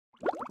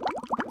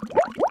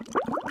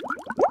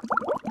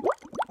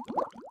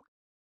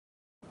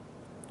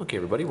Okay,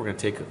 everybody,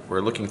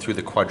 we're looking through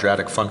the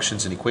quadratic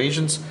functions and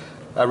equations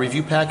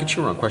review package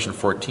here. We're on question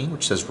 14,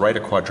 which says write a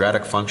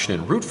quadratic function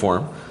in root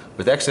form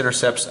with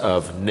x-intercepts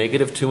of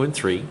 -2 and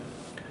 3,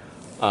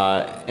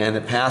 and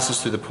it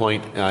passes through the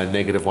point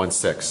 -1,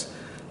 6.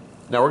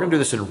 Now we're going to do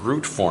this in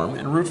root form,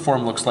 and root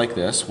form looks like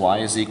this. Y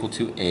is equal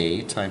to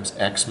a times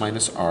x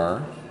minus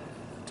r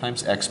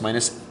times x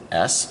minus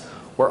s,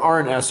 where r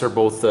and s are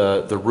both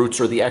the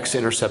roots or the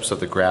x-intercepts of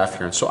the graph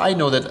here. And so I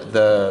know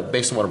that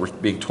based on what we're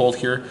being told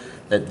here,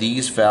 that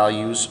these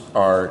values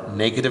are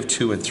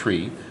 -2 and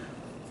 3.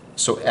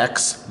 So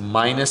x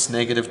minus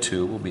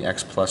 -2 will be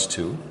x plus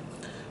 2.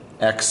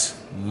 X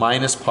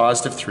minus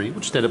 +3,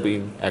 which ended up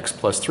being x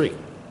plus 3.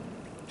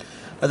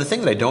 Now the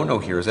thing that I don't know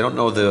here is I don't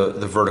know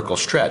the vertical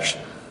stretch.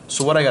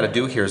 So what I got to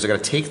do here is I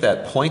got to take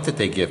that point that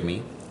they give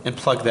me and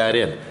plug that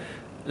in.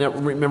 Now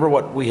remember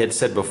what we had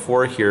said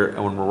before here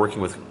when we're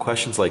working with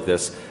questions like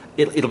this,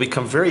 it'll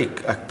become very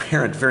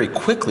apparent very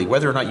quickly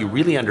whether or not you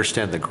really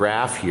understand the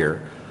graph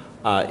here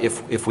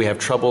if we have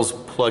troubles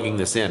plugging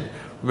this in.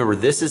 Remember,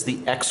 this is the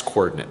x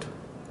coordinate.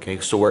 Okay,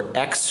 so where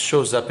x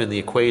shows up in the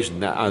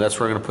equation, that's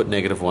where I'm going to put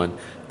 -1.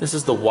 This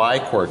is the y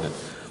coordinate.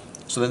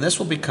 So then this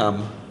will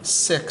become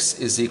 6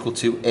 is equal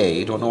to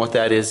a, don't know what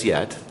that is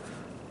yet,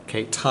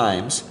 okay,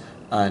 times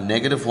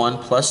 -1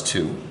 plus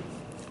 2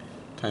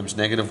 times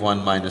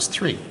 -1 minus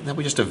 3. Then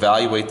we just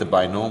evaluate the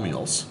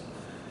binomials.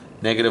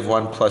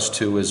 -1 plus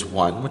 2 is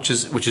 1, which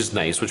is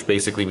nice, which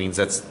basically means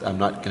I'm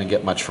not going to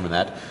get much from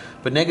that.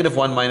 But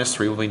 -1 minus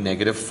 3 will be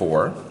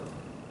 -4.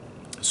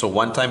 So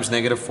 1 times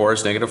 -4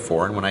 is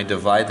 -4, and when I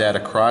divide that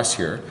across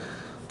here,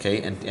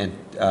 okay, and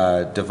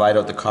divide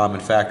out the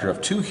common factor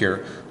of 2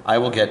 here, I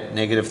will get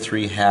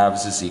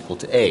 -3/2 is equal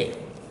to a.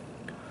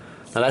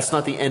 Now that's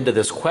not the end of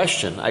this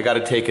question. I got to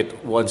take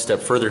it one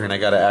step further here, and I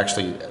got to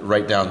actually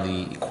write down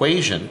the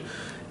equation.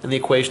 And the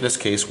equation in this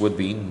case would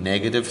be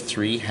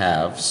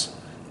 -3/2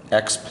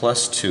 x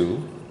plus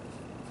 2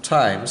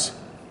 times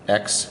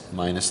x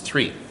minus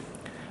 3.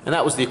 And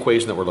that was the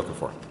equation that we're looking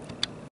for.